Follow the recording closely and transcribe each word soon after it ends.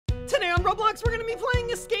Roblox, we're gonna be playing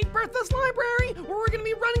Escape Bertha's Library, where we're gonna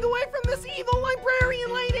be running away from this evil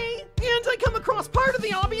librarian lady. And I come across part of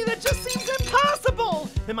the obby that just seems impossible.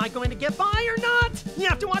 Am I going to get by or not? You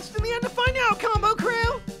have to watch to the end to find out, Combo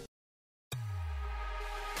Crew.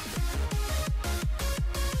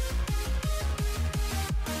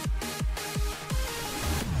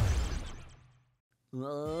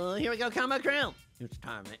 Here we go, Combo Crew. It's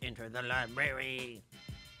time to enter the library.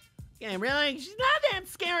 Yeah, really? She's not that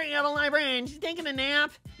scary of a librarian. She's taking a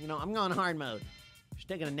nap. You know, I'm going hard mode. She's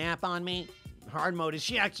taking a nap on me. Hard mode is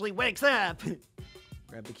she actually wakes up.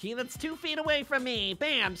 Grab the key that's 2 feet away from me.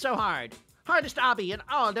 Bam, so hard. Hardest obby in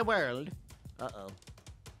all the world. Uh-oh.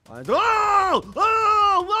 Oh!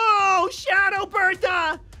 Oh! Whoa! Shadow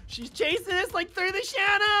Bertha! She's chasing us like through the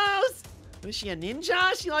shadows! Was she a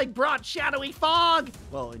ninja? She like brought shadowy fog.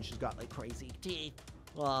 Well, and she's got like crazy teeth.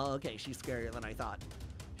 Well, okay, she's scarier than I thought.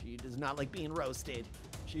 She does not like being roasted.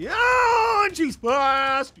 Oh, and she's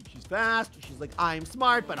fast. She's fast. She's like, I'm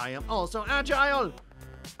smart, but I am also agile.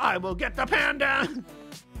 I will get the panda. Okay,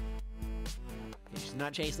 she's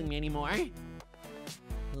not chasing me anymore.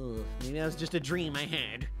 Ugh, maybe that was just a dream I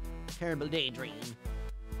had. Terrible daydream.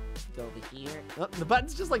 Go over here. Oh, the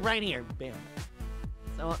button's just like right here. Bam.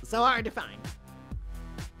 So hard to find.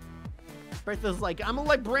 Bertha's like, I'm a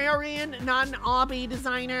librarian, not an obby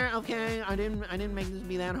designer. Okay, I didn't make this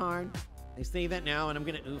be that hard. I say that now, and I'm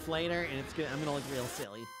gonna oof later, and it's good. I'm gonna look real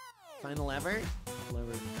silly. Find the lever.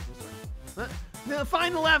 Lever. Huh? No,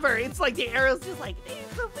 find the lever. It's like the arrow's just like,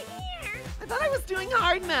 it's over here. I thought I was doing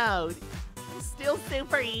hard mode. It's still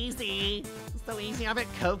super easy. It's so easy. I bet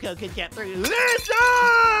Coco could get through this.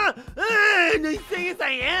 Nice thing is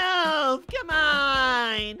I help. Come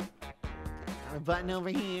on. Got a button over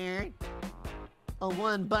here. Oh,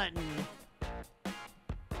 one button.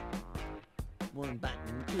 One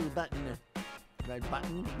button, 2 button. Red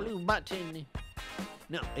button, blue button.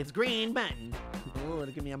 No, it's green button. Oh,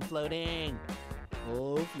 look at me, I'm floating.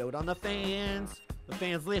 Oh, float on the fans. The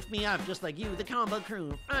fans lift me up just like you, the Combo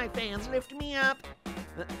Crew. My fans lift me up.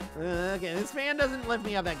 Okay, this fan doesn't lift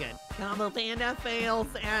me up that good. Combo Panda fails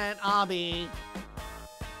at obby.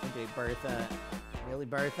 Okay, Bertha. Really,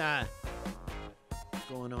 Bertha? What's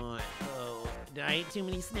going on? Oh, did I eat too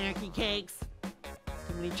many snacky cakes?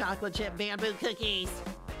 Too many chocolate chip bamboo cookies?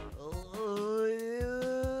 Oh,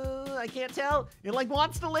 I can't tell. It like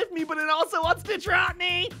wants to lift me, but it also wants to drop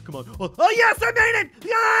me. Come on. Oh yes, I made it!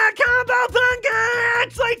 Yeah, Combo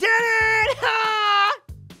Punkets! I did it! Ah!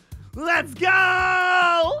 Let's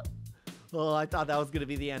go! Oh, I thought that was gonna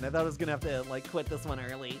be the end. I thought I was gonna have to like quit this one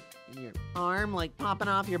early. And your arm like popping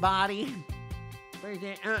off your body.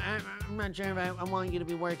 I'm not sure if I want you to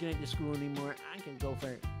be working at the school anymore. I can go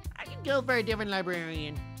for a different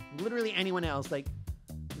librarian. Literally anyone else. Like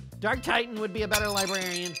Dark Titan would be a better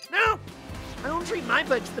librarian. No! I don't treat my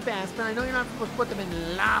books the best, but I know you're not supposed to put them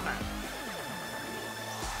in lava.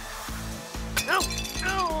 No!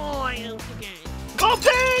 Oh, I ooped again. Oh,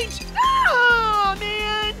 Paige! Oh,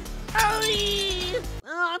 man! Oh,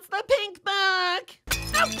 it's the pink buck!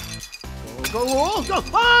 No! Go! Oh,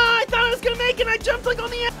 I thought I was gonna make it! I jumped like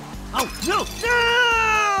on the end! Oh, no!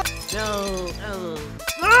 No! Oh.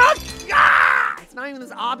 Ah! It's not even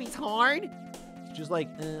this obby's hard. It's just like,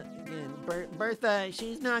 Bertha,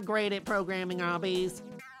 she's not great at programming obbies.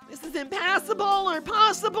 This is impassable or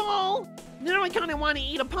possible! Now I kinda wanna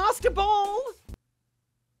eat a pasta bowl!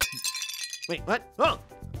 Wait, what? Oh!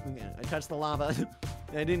 Okay, I touched the lava.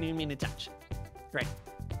 I didn't even mean to touch. Great.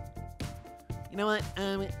 You know what?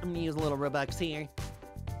 I'm gonna use a little Robux here.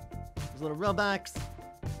 Use a little Robux.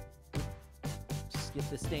 Skip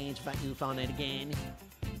the stage if I oof on it again.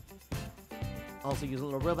 Also use a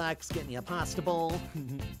little Robux, get me a pasta bowl. Give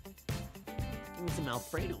me some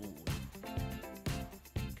Alfredo.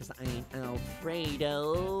 Because I ain't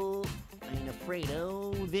Alfredo. I ain't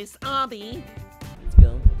Alfredo. This obby. Let's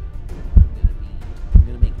go. I'm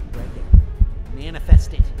gonna make it right there.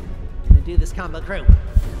 Manifest it. I'm gonna do this Combo Crew.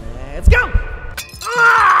 Let's go!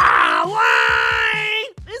 Ah! Why?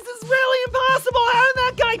 This is really impossible. How did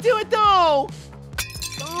that guy do it though?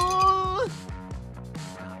 Oh!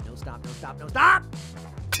 No stop, no stop, no stop!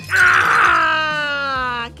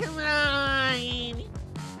 Ah! Come on!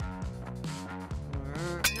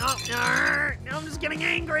 No, I'm just getting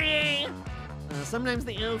angry. Sometimes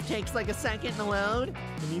the oof takes like a second to load,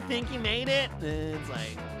 and you think you made it, and it's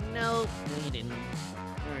like, nope, no you didn't.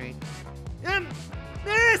 All right.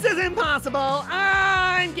 This is impossible.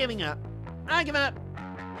 I'm giving up. I give up.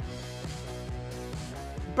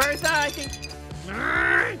 Bertha, I think.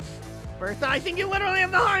 Bertha, I think you literally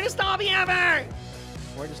have the hardest obby ever.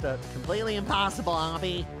 Or just a completely impossible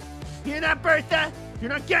obby. Hear that, Bertha? You're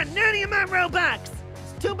not getting any of my Robux.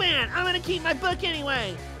 It's too bad. I'm gonna keep my book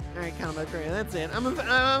anyway. All right, combo crew, that's it. I'm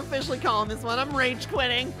officially calling this one. I'm rage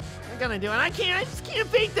quitting. I'm gonna do it. I just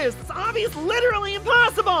can't beat this. This obby is literally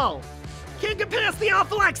impossible. Can't get past the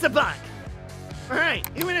Alexa bug. All right,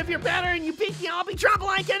 even if you're better and you beat the obby, drop a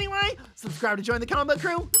like anyway. Subscribe to join the combo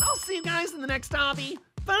crew. And I'll see you guys in the next obby.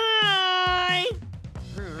 Bye.